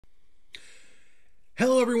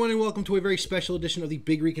Hello, everyone, and welcome to a very special edition of the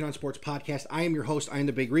Big Rican on Sports podcast. I am your host. I am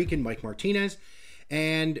the Big Rican, Mike Martinez.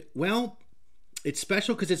 And, well, it's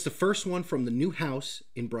special because it's the first one from the new house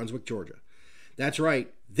in Brunswick, Georgia. That's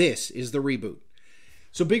right. This is the reboot.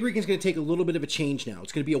 So Big Rican's going to take a little bit of a change now.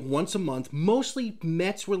 It's going to be a once-a-month, mostly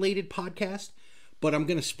Mets-related podcast, but I'm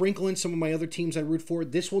going to sprinkle in some of my other teams I root for.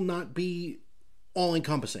 This will not be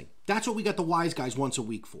all-encompassing. That's what we got the Wise Guys once a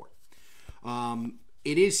week for.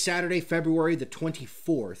 It is Saturday, February the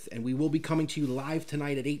 24th, and we will be coming to you live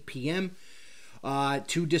tonight at 8 p.m.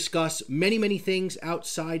 To discuss many, many things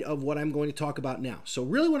outside of what I'm going to talk about now. So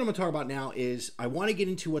really what I'm going to talk about now is I want to get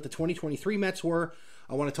into what the 2023 Mets were.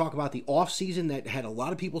 I want to talk about the offseason that had a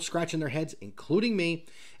lot of people scratching their heads, including me,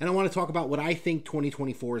 and I want to talk about what I think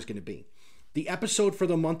 2024 is going to be. The episode for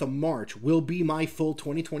the month of March will be my full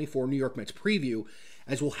 2024 New York Mets preview,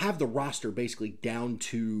 as we'll have the roster basically down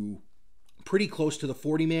to pretty close to the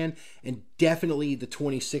 40-man and definitely the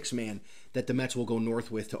 26-man that the Mets will go north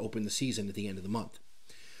with to open the season at the end of the month.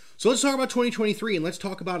 So let's talk about 2023, and let's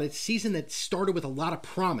talk about a season that started with a lot of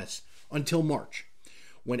promise until March,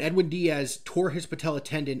 when Edwin Diaz tore his patella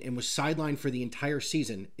tendon and was sidelined for the entire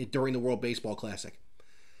season during the World Baseball Classic.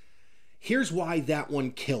 Here's why that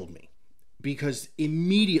one killed me. Because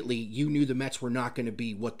immediately you knew the Mets were not going to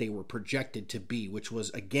be what they were projected to be, which was,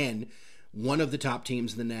 again, one of the top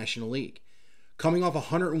teams in the National League. Coming off a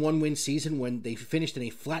 101-win season when they finished in a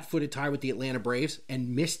flat-footed tie with the Atlanta Braves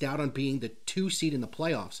and missed out on being the 2 seed in the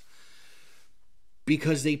playoffs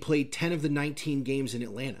because they played 10 of the 19 games in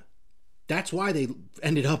Atlanta. That's why they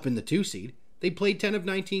ended up in the 2 seed. They played 10 of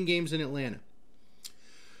 19 games in Atlanta.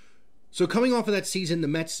 So coming off of that season, the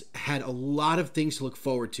Mets had a lot of things to look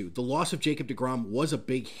forward to. The loss of Jacob deGrom was a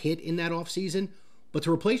big hit in that offseason, but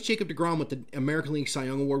to replace Jacob deGrom with the American League Cy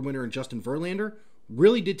Young Award winner and Justin Verlander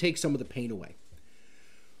really did take some of the pain away.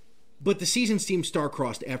 But the season seemed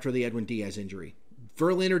star-crossed after the Edwin Diaz injury.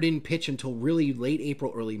 Verlander didn't pitch until really late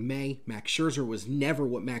April, early May. Max Scherzer was never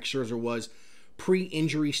what Max Scherzer was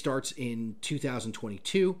pre-injury starts in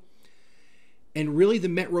 2022. And really the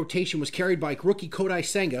Met rotation was carried by rookie Kodai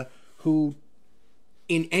Senga, who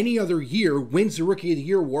in any other year wins the Rookie of the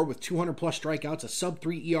Year award with 200-plus strikeouts, a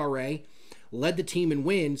sub-3 ERA, led the team in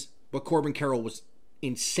wins, but Corbin Carroll was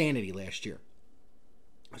insanity last year.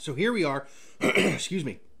 So here we are, excuse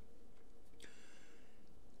me,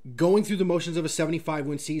 going through the motions of a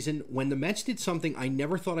 75-win season when the Mets did something I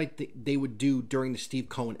never thought they would do during the Steve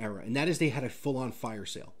Cohen era, and that is they had a full-on fire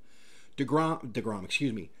sale.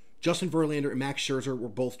 Justin Verlander and Max Scherzer were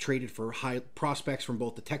both traded for high prospects from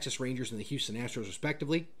both the Texas Rangers and the Houston Astros,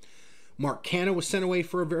 respectively. Mark Canha was sent away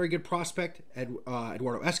for a very good prospect.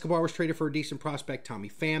 Eduardo Escobar was traded for a decent prospect. Tommy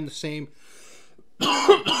Pham, the same.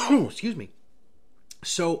 Excuse me.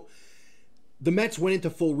 So the Mets went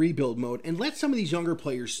into full rebuild mode and let some of these younger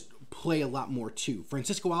players play a lot more too.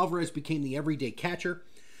 Francisco Alvarez became the everyday catcher.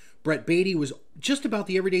 Brett Beatty was just about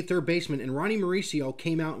the everyday third baseman, and Ronnie Mauricio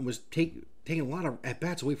came out and was taking a lot of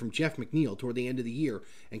at-bats away from Jeff McNeil toward the end of the year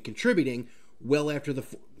and contributing well after the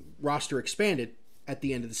roster expanded at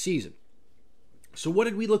the end of the season. So what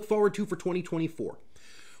did we look forward to for 2024?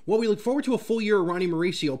 Well, we look forward to a full year of Ronnie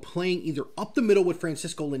Mauricio playing either up the middle with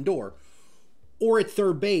Francisco Lindor or at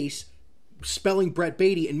third base, spelling Brett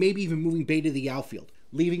Beatty and maybe even moving Beatty to the outfield,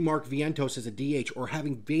 leaving Mark Vientos as a DH or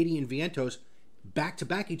having Beatty and Vientos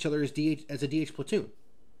back-to-back each other as a DH platoon.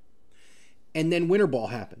 And then winter ball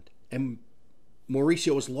happened, and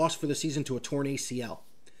Mauricio was lost for the season to a torn ACL.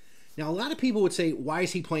 Now, a lot of people would say, why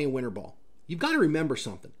is he playing winter ball? You've got to remember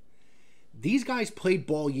something. These guys played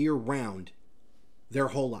ball year-round their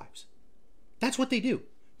whole lives. That's what they do.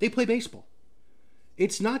 They play baseball.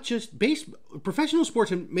 It's not just professional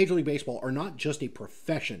sports and Major League Baseball are not just a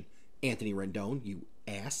profession, Anthony Rendon, you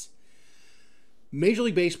ass. Major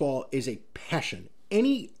League Baseball is a passion.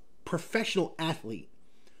 Any professional athlete,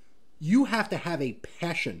 you have to have a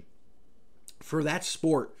passion for that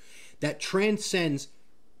sport that transcends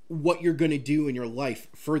what you're going to do in your life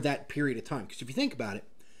for that period of time. Because if you think about it,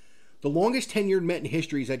 the longest tenured Met in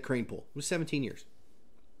history is Ed Kranepool. It was 17 years.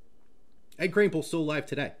 Ed Kranepool's still alive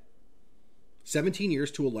today. 17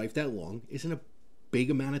 years to a life that long isn't a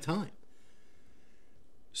big amount of time.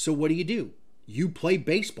 So what do? You play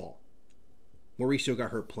baseball. Mauricio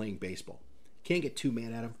got hurt playing baseball. Can't get too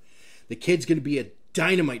mad at him. The kid's going to be a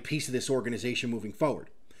dynamite piece of this organization moving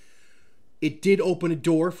forward. It did open a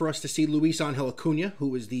door for us to see Luis Angel Acuna,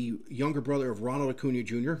 who is the younger brother of Ronald Acuna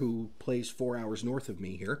Jr., who plays 4 hours north of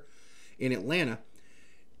me here in Atlanta,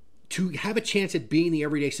 to have a chance at being the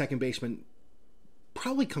everyday second baseman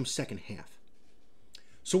probably comes second half.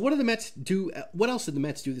 So what did the Mets do? What else did the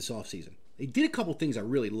Mets do this offseason? They did a couple things I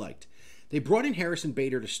really liked. They brought in Harrison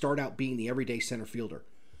Bader to start out being the everyday center fielder.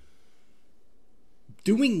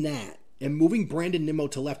 Doing that and moving Brandon Nimmo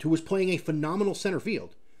to left, who was playing a phenomenal center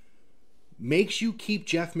field, makes you keep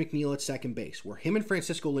Jeff McNeil at second base, where him and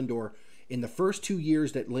Francisco Lindor, in the first 2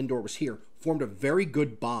 years that Lindor was here, formed a very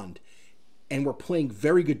good bond and were playing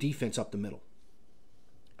very good defense up the middle.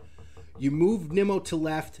 You move Nimmo to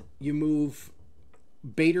left, you move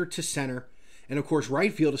Bader to center, and of course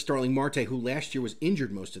right field is Starling Marte, who last year was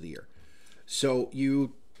injured most of the year. So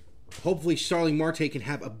hopefully Starling Marte can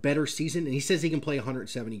have a better season, and he says he can play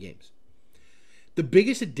 170 games. The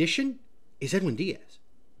biggest addition is Edwin Diaz.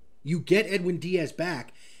 You get Edwin Diaz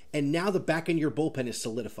back, and now the back end of your bullpen is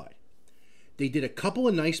solidified. They did a couple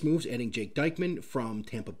of nice moves, adding Jake Dykman from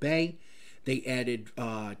Tampa Bay. They added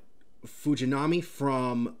Fujinami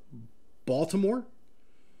from Baltimore.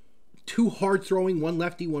 2 hard-throwing, 1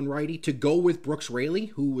 lefty, 1 righty, to go with Brooks Raley,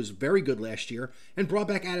 who was very good last year, and brought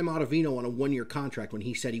back Adam Ottavino on a 1-year contract when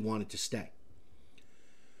he said he wanted to stay.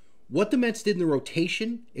 What the Mets did in the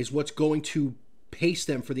rotation is what's going to pace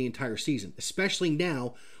them for the entire season, especially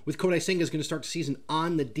now with Kodai Senga is going to start the season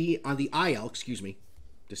on the IL,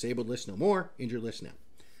 disabled list no more, injured list now.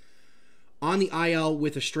 On the IL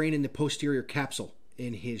with a strain in the posterior capsule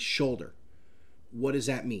in his shoulder. What does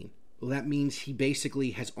that mean? Well, that means he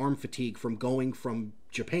basically has arm fatigue from going from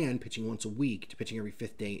Japan, pitching once a week, to pitching every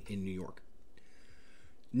 5th day in New York.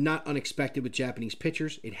 Not unexpected with Japanese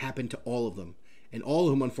pitchers. It happened to all of them. And all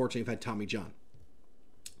of them, unfortunately, have had Tommy John.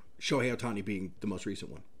 Shohei Ohtani being the most recent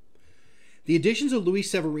one. The additions of Luis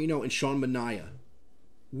Severino and Sean Manaea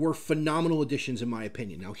were phenomenal additions in my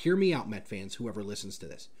opinion. Now, hear me out, Met fans, whoever listens to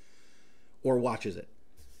this or watches it.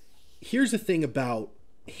 Here's the thing about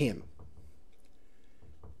him.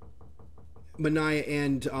 Manaea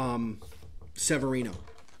and Severino.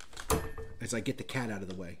 As I get the cat out of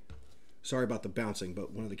the way. Sorry about the bouncing,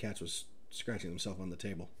 but one of the cats was scratching himself on the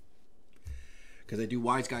table. Because I do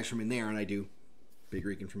Wise Guys from in there, and I do Big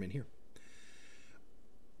Rican from in here.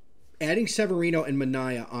 Adding Severino and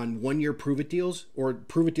Manaea on 1-year prove-it deals, or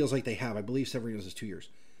prove-it deals like they have, I believe Severino's is 2 years,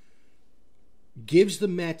 gives the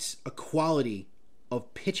Mets a quality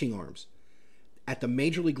of pitching arms at the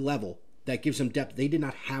major league level that gives them depth they did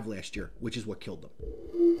not have last year, which is what killed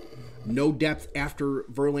them. No depth after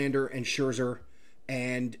Verlander and Scherzer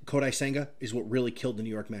and Kodai Senga is what really killed the New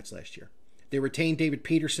York Mets last year. They retained David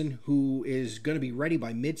Peterson, who is going to be ready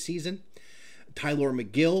by midseason. Tyler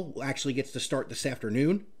McGill actually gets to start this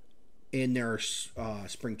afternoon in their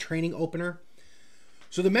spring training opener.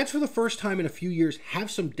 So the Mets, for the first time in a few years,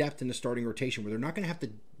 have some depth in the starting rotation where they're not going to have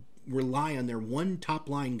to rely on their one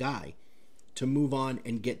top-line guy to move on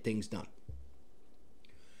and get things done.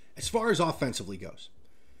 As far as offensively goes,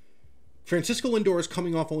 Francisco Lindor is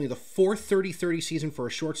coming off only the 4th 30-30 season for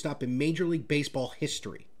a shortstop in Major League Baseball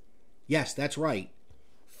history. Yes, that's right.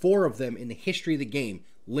 4 of them in the history of the game.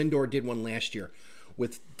 Lindor did one last year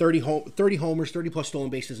with 30 homers, 30-plus stolen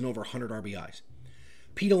bases, and over 100 RBIs.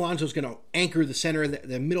 Pete Alonso is going to anchor the center,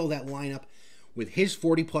 the middle of that lineup, with his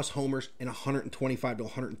 40-plus homers and 125 to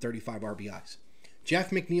 135 RBIs.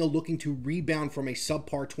 Jeff McNeil looking to rebound from a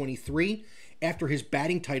subpar 23 after his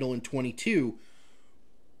batting title in 22,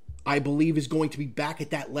 I believe is going to be back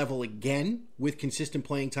at that level again with consistent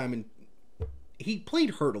playing time. And he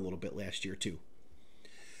played hurt a little bit last year too.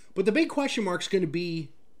 But the big question mark is going to be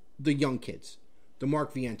the young kids. The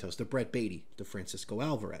Mark Vientos, the Brett Beatty, the Francisco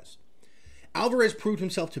Alvarez. Alvarez proved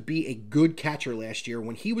himself to be a good catcher last year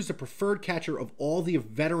when he was the preferred catcher of all the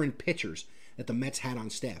veteran pitchers that the Mets had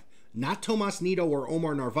on staff. Not Tomas Nido or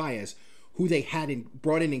Omar Narvaez, who they had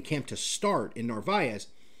brought in camp to start in Narvaez,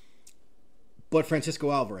 but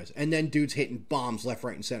Francisco Alvarez. And then dudes hitting bombs left,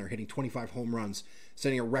 right, and center, hitting 25 home runs,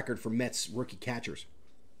 setting a record for Mets rookie catchers.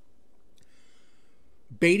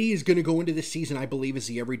 Beatty is going to go into this season, I believe, as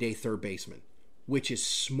the everyday third baseman, which is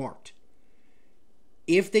smart.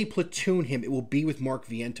 If they platoon him, it will be with Mark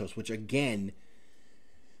Vientos, which, again,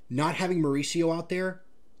 not having Mauricio out there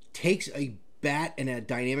takes a bat and a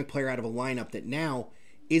dynamic player out of a lineup that now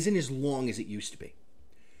isn't as long as it used to be.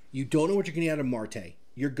 You don't know what you're going to get out of Marte.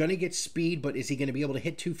 You're going to get speed, but is he going to be able to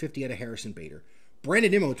hit 250 out of Harrison Bader?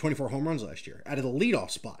 Brandon Nimmo with 24 home runs last year out of the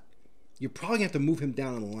leadoff spot. You're probably going to have to move him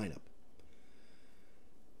down in the lineup.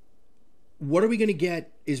 What are we going to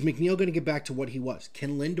get? Is McNeil going to get back to what he was?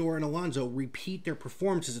 Can Lindor and Alonso repeat their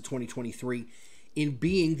performances of 2023 in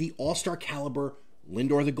being the all-star caliber,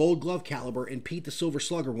 Lindor the Gold Glove caliber, and Pete the Silver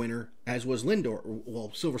Slugger winner, as was Lindor,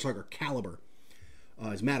 well, Silver Slugger caliber,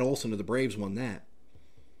 as Matt Olson of the Braves won that.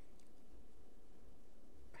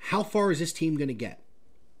 How far is this team going to get?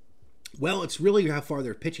 Well, it's really how far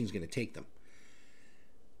their pitching is going to take them.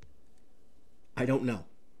 I don't know.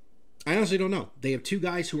 I honestly don't know. They have two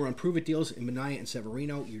guys who are on prove-it deals in Minaya and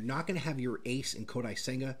Severino. You're not going to have your ace in Kodai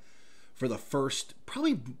Senga for the first,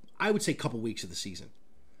 probably, I would say, couple weeks of the season.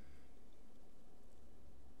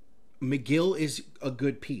 McGill is a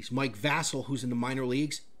good piece. Mike Vassell, who's in the minor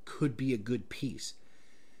leagues, could be a good piece.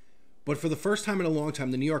 But for the first time in a long time,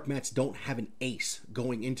 the New York Mets don't have an ace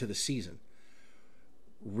going into the season.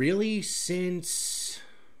 Really, since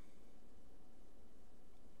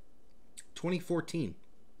 2014.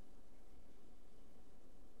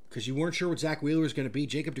 Because you weren't sure what Zach Wheeler was going to be.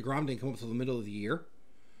 Jacob deGrom didn't come up until the middle of the year.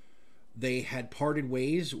 They had parted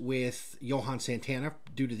ways with Johan Santana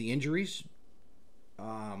due to the injuries.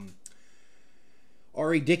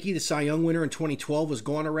 R.A. Dickey, the Cy Young winner in 2012, was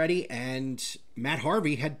gone already. And Matt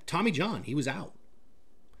Harvey had Tommy John. He was out.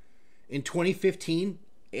 In 2015,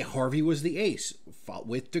 Harvey was the ace, fought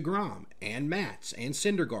with deGrom and Matz and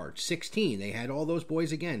Syndergaard. 16, they had all those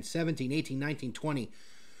boys again. 17, 18, 19, 20,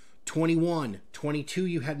 21, 22,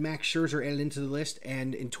 you had Max Scherzer added into the list.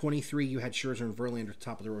 And in 23, you had Scherzer and Verlander at the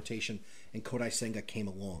top of the rotation. And Kodai Senga came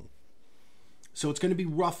along. So it's going to be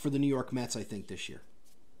rough for the New York Mets, I think, this year.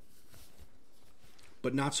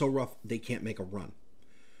 But not so rough they can't make a run.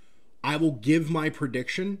 I will give my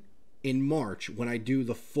prediction in March when I do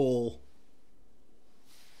the full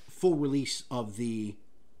release of the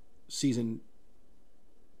season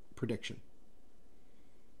prediction.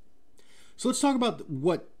 So let's talk about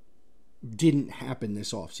what didn't happen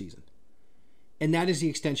this offseason. And that is the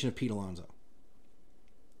extension of Pete Alonso.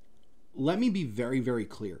 Let me be very, very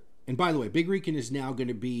clear. And by the way, Big Rican is now going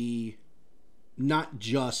to be not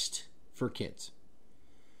just for kids.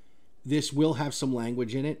 This will have some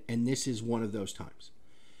language in it, and this is one of those times.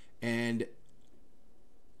 And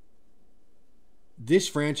this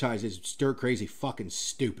franchise is stir crazy fucking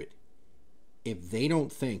stupid if they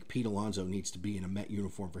don't think Pete Alonso needs to be in a Met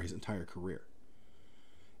uniform for his entire career.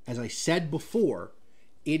 As I said before,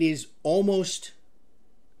 it is almost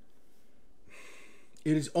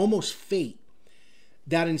fate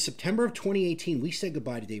that in September of 2018, we said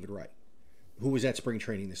goodbye to David Wright, who was at spring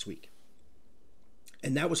training this week.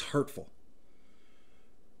 And that was hurtful.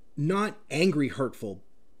 Not angry hurtful,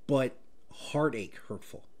 but heartache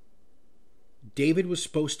hurtful. David was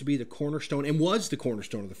supposed to be the cornerstone, and was the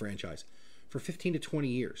cornerstone of the franchise, for 15 to 20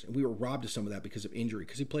 years. And we were robbed of some of that because of injury,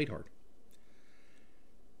 because he played hard.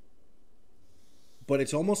 But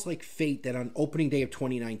it's almost like fate that on opening day of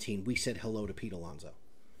 2019, we said hello to Pete Alonso.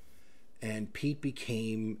 And Pete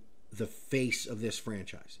became the face of this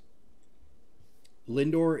franchise.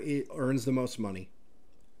 Lindor earns the most money.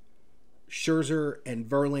 Scherzer and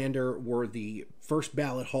Verlander were the first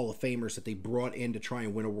ballot Hall of Famers that they brought in to try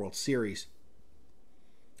and win a World Series.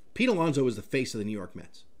 Pete Alonso is the face of the New York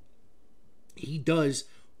Mets. He does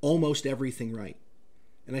almost everything right.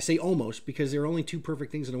 And I say almost because there are only two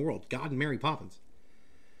perfect things in the world, God and Mary Poppins.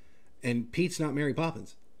 And Pete's not Mary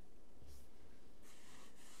Poppins.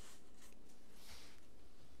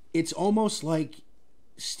 It's almost like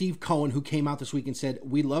Steve Cohen, who came out this week and said,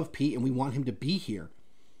 we love Pete and we want him to be here,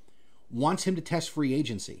 wants him to test free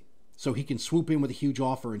agency so he can swoop in with a huge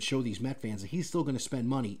offer and show these Met fans that he's still going to spend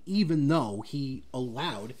money, even though he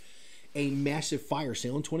allowed a massive fire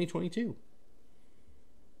sale in 2022.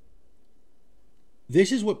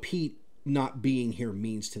 This is what Pete not being here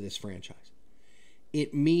means to this franchise.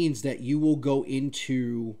 It means that you will go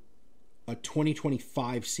into a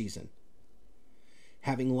 2025 season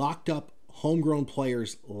having locked up homegrown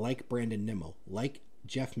players like Brandon Nimmo, like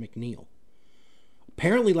Jeff McNeil,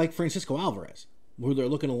 apparently like Francisco Alvarez, who they're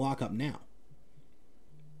looking to lock up now.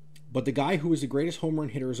 But the guy who is the greatest home run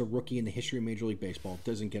hitter as a rookie in the history of Major League Baseball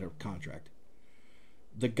doesn't get a contract.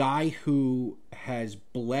 The guy who has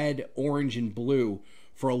bled orange and blue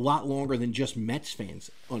for a lot longer than just Mets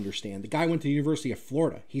fans understand. The guy went to the University of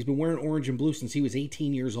Florida. He's been wearing orange and blue since he was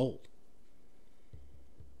 18 years old.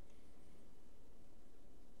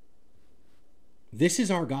 This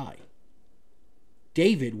is our guy.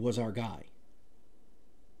 David was our guy.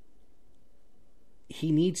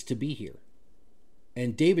 He needs to be here.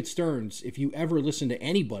 And David Stearns, if you ever listen to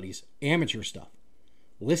anybody's amateur stuff,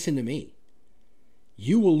 listen to me.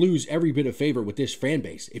 You will lose every bit of favor with this fan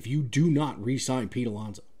base if you do not re-sign Pete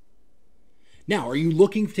Alonso. Now, are you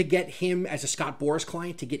looking to get him as a Scott Boras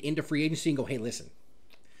client to get into free agency and go, hey, listen,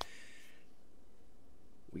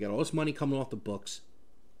 we got all this money coming off the books.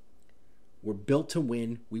 We're built to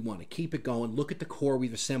win. We want to keep it going. Look at the core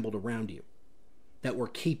we've assembled around you that we're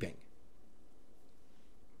keeping.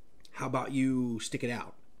 How about you stick it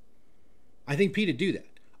out? I think Pete would do that.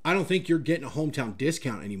 I don't think you're getting a hometown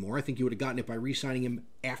discount anymore. I think you would have gotten it by re-signing him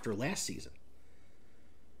after last season.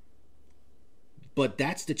 But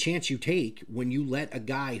that's the chance you take when you let a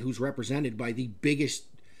guy who's represented by the biggest...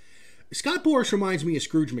 Scott Boras reminds me of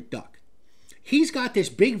Scrooge McDuck. He's got this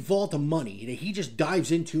big vault of money that he just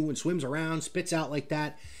dives into and swims around, spits out like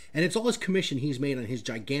that. And it's all his commission he's made on his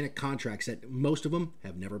gigantic contracts that most of them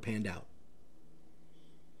have never panned out.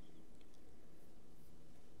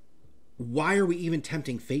 Why are we even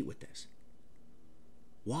tempting fate with this?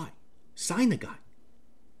 Why? Sign the guy.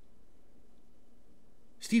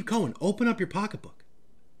 Steve Cohen, open up your pocketbook.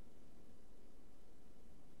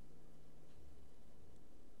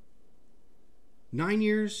 $9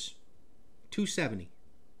 years, $270.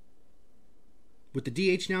 With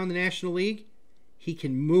the DH now in the National League, he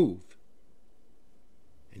can move.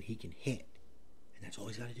 And he can hit. And that's all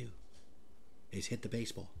he's got to do. Is hit the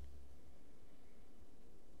baseball.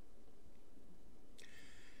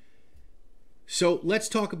 So let's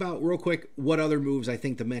talk about, real quick, what other moves I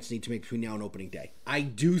think the Mets need to make between now and opening day. I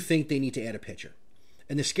do think they need to add a pitcher.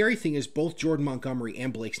 And the scary thing is both Jordan Montgomery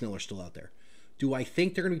and Blake Snell are still out there. Do I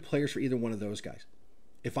think they're going to be players for either one of those guys?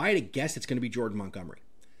 If I had to guess, it's going to be Jordan Montgomery.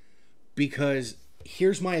 Because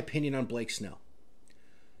here's my opinion on Blake Snell.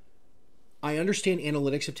 I understand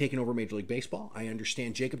analytics have taken over Major League Baseball. I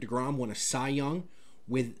understand Jacob deGrom won a Cy Young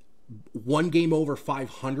with one game over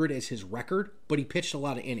 500 as his record, but he pitched a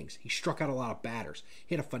lot of innings. He struck out a lot of batters.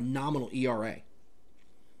 He had a phenomenal ERA.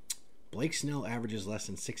 Blake Snell averages less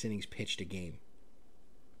than 6 innings pitched a game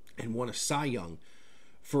and won a Cy Young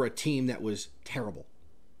for a team that was terrible.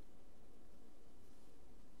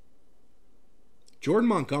 Jordan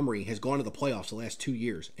Montgomery has gone to the playoffs the last 2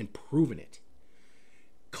 years and proven it,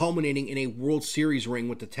 culminating in a World Series ring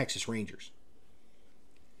with the Texas Rangers.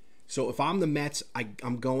 So if I'm the Mets,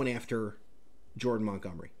 I'm going after Jordan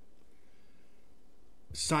Montgomery.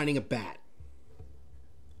 Signing a bat.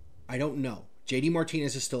 I don't know. JD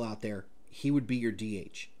Martinez is still out there. He would be your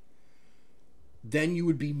DH. Then you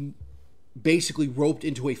would be basically roped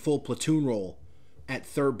into a full platoon role at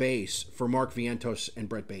third base for Mark Vientos and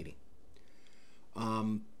Brett Beatty.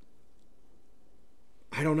 I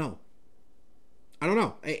don't know.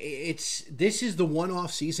 This is the one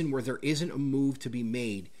off season where there isn't a move to be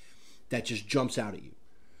made that just jumps out at you.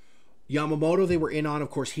 Yamamoto, they were in on. Of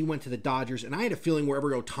course, he went to the Dodgers, and I had a feeling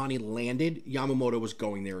wherever Ohtani landed, Yamamoto was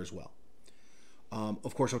going there as well.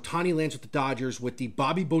 Of course, Ohtani lands with the Dodgers with the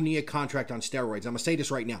Bobby Bonilla contract on steroids. I'm going to say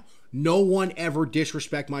this right now. No one ever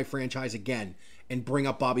disrespect my franchise again and bring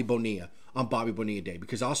up Bobby Bonilla on Bobby Bonilla Day,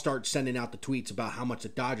 because I'll start sending out the tweets about how much the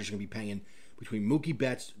Dodgers are going to be paying between Mookie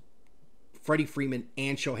Betts, Freddie Freeman,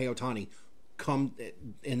 and Shohei Ohtani come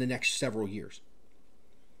in the next several years.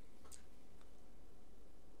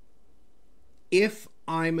 If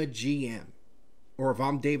I'm a GM, or if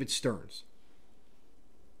I'm David Stearns,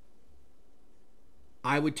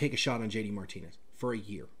 I would take a shot on JD Martinez for a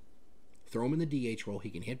year. Throw him in the DH role. He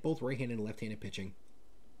can hit both right-handed and left-handed pitching.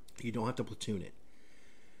 You don't have to platoon it.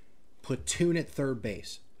 Platoon at third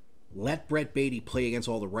base. Let Brett Beatty play against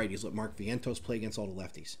all the righties. Let Mark Vientos play against all the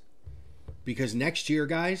lefties. Because next year,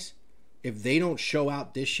 guys, if they don't show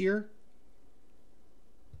out this year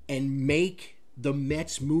and make the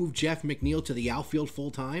Mets move Jeff McNeil to the outfield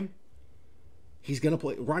full-time, he's going to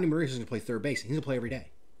play. Ronnie Maurice is going to play third base. He's going to play every day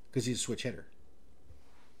because he's a switch hitter.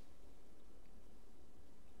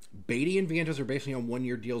 Beatty and Vientos are basically on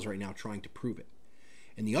one-year deals right now trying to prove it.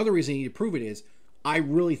 And the other reason they need to prove it is I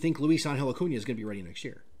really think Luis Angel Acuna is going to be ready next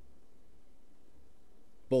year.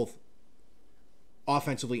 Both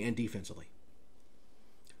offensively and defensively.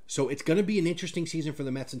 So it's going to be an interesting season for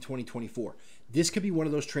the Mets in 2024. This could be one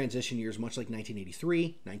of those transition years, much like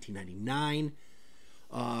 1983, 1999,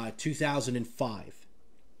 2005.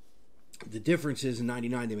 The difference is in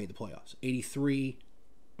 99 they made the playoffs.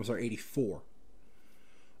 84,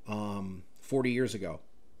 40 years ago,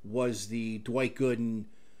 was the Dwight Gooden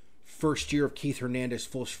first year of Keith Hernandez,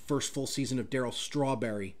 first full season of Darryl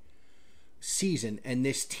Strawberry season, and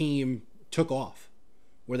this team took off,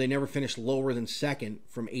 where they never finished lower than second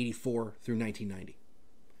from 84 through 1990.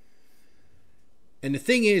 And the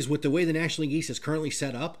thing is, with the way the National League East is currently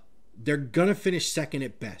set up, they're going to finish second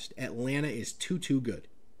at best. Atlanta is too good.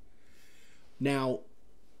 Now,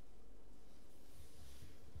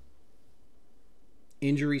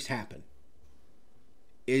 injuries happen.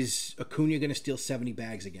 Is Acuna going to steal 70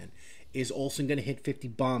 bags again? Is Olsen going to hit 50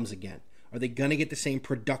 bombs again? Are they going to get the same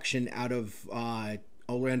production out of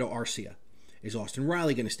Orlando Arcia? Is Austin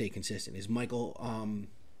Riley going to stay consistent? Is Michael,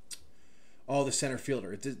 the center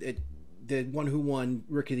fielder, the one who won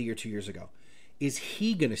Rookie of the Year 2 years ago, is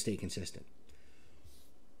he going to stay consistent?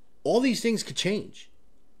 All these things could change.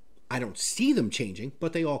 I don't see them changing,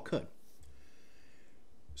 but they all could.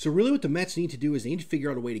 So really what the Mets need to do is they need to figure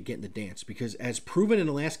out a way to get in the dance, because as proven in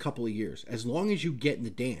the last couple of years, as long as you get in the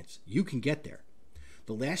dance, you can get there.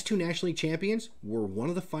 The last two National League champions were one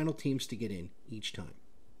of the final teams to get in each time.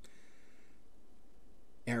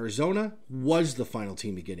 Arizona was the final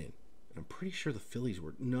team to get in. I'm pretty sure the Phillies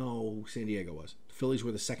were. No, San Diego was. The Phillies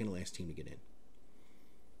were the second to last team to get in.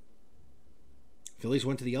 Phillies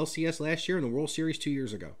went to the LCS last year and the World Series 2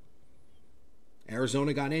 years ago.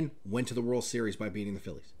 Arizona got in, went to the World Series by beating the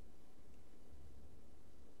Phillies.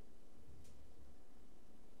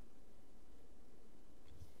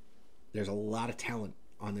 There's a lot of talent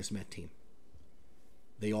on this Met team.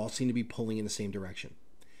 They all seem to be pulling in the same direction.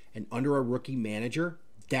 And under a rookie manager,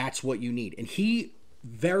 that's what you need. And he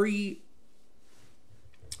very,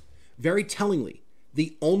 very tellingly,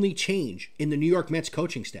 the only change in the New York Mets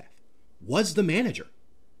coaching staff was the manager.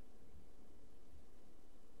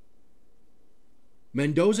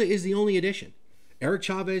 Mendoza is the only addition. Eric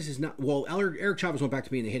Chavez is not... Well, Eric Chavez went back to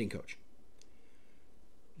being the hitting coach.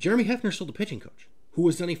 Jeremy Hefner's still the pitching coach, who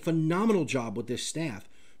has done a phenomenal job with this staff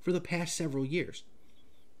for the past several years.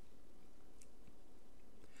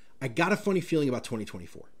 I got a funny feeling about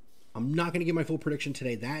 2024. I'm not going to give my full prediction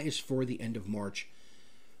today. That is for the end of March.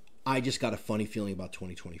 I just got a funny feeling about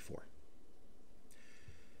 2024.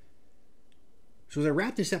 So as I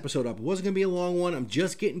wrap this episode up, it wasn't going to be a long one. I'm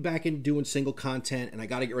just getting back into doing single content, and I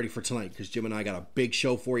got to get ready for tonight because Jim and I got a big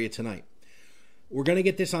show for you tonight. We're going to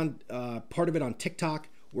get this on, part of it on TikTok.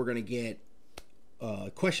 We're going to get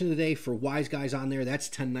question of the day for Wise Guys on there. That's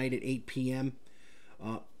tonight at 8 p.m.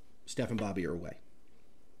 Steph and Bobby are away.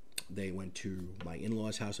 They went to my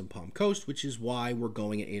in-laws' house in Palm Coast, which is why we're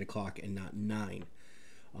going at 8 o'clock and not 9.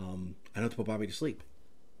 I don't have to put Bobby to sleep.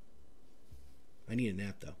 I need a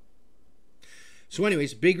nap, though. So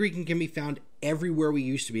anyways, Big Rican can be found everywhere we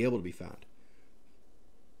used to be able to be found.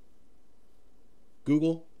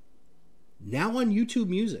 Google. Now on YouTube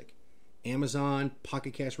Music. Amazon,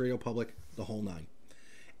 Pocket Cast, Radio Public, the whole nine.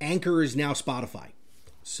 Anchor is now Spotify.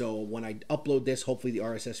 So when I upload this, hopefully the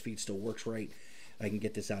RSS feed still works right. I can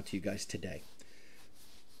get this out to you guys today.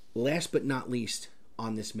 Last but not least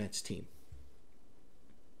on this Mets team.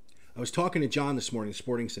 I was talking to John this morning,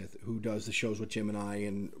 Sporting Sith, who does the shows with Jim and I,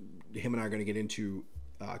 and him and I are going to get into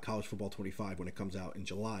College Football 25 when it comes out in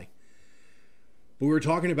July. But we were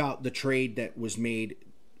talking about the trade that was made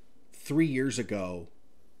 3 years ago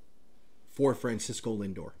for Francisco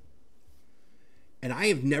Lindor. And I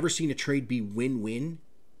have never seen a trade be win-win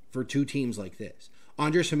for two teams like this.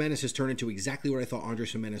 Andres Gimenez has turned into exactly what I thought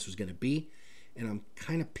Andres Gimenez was going to be, and I'm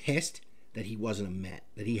kind of pissed that he wasn't a Met,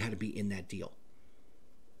 that he had to be in that deal.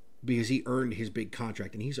 Because he earned his big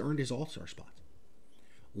contract, and he's earned his all-star spot.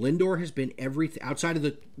 Lindor has been everything, outside of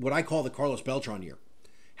the what I call the Carlos Beltran year,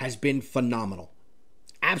 has been phenomenal.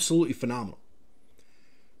 Absolutely phenomenal.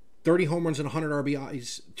 30 home runs and 100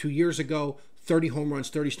 RBIs 2 years ago, 30 home runs,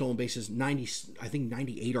 30 stolen bases, 98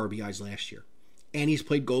 RBIs last year. And he's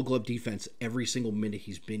played Gold Glove defense every single minute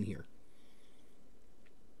he's been here.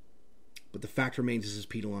 But the fact remains, this is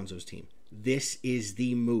Pete Alonso's team. This is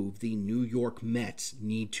the move the New York Mets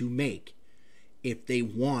need to make if they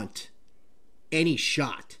want any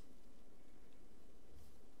shot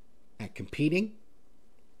at competing,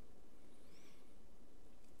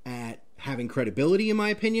 at having credibility, in my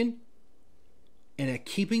opinion, and at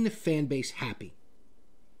keeping the fan base happy.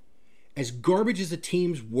 As garbage as the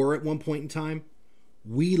teams were at one point in time,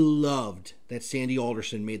 we loved that Sandy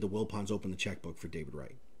Alderson made the Wilpons open the checkbook for David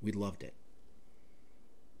Wright. We loved it.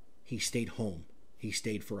 He stayed home. He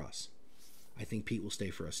stayed for us. I think Pete will stay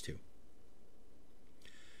for us too.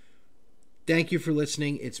 Thank you for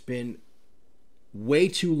listening. It's been way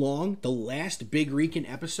too long. The last Big Rican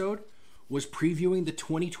episode was previewing the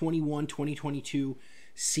 2021-2022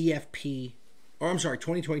 CFP, or I'm sorry,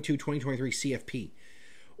 2022-2023 CFP,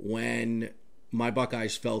 when my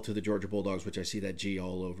Buckeyes fell to the Georgia Bulldogs, which I see that G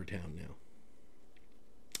all over town now.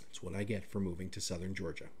 That's what I get for moving to Southern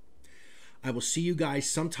Georgia. I will see you guys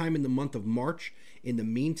sometime in the month of March. In the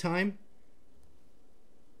meantime,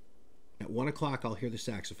 at 1 o'clock, I'll hear the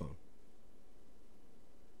saxophone.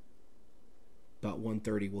 About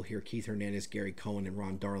 1:30, we'll hear Keith Hernandez, Gary Cohen, and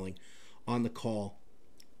Ron Darling on the call,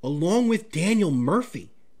 along with Daniel Murphy.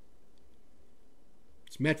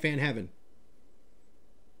 It's Met fan heaven.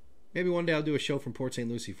 Maybe one day I'll do a show from Port St.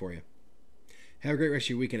 Lucie for you. Have a great rest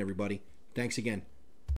of your weekend, everybody. Thanks again.